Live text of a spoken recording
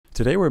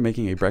Today we're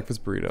making a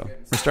breakfast burrito.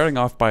 We're starting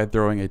off by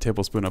throwing a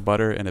tablespoon of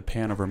butter in a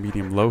pan over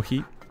medium-low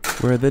heat.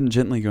 We're then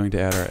gently going to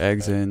add our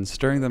eggs in,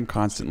 stirring them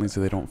constantly so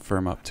they don't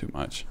firm up too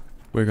much.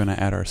 We're going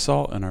to add our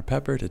salt and our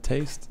pepper to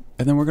taste.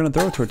 And then we're going to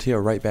throw a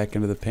tortilla right back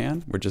into the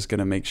pan. We're just going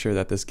to make sure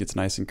that this gets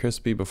nice and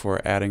crispy before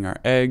adding our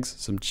eggs,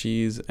 some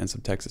cheese, and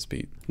some Texas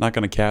Pete. Not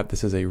going to cap,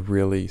 this is a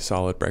really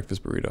solid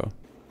breakfast burrito.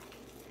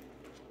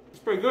 It's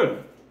pretty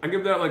good. I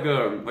give that like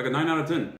a 9 out of 10.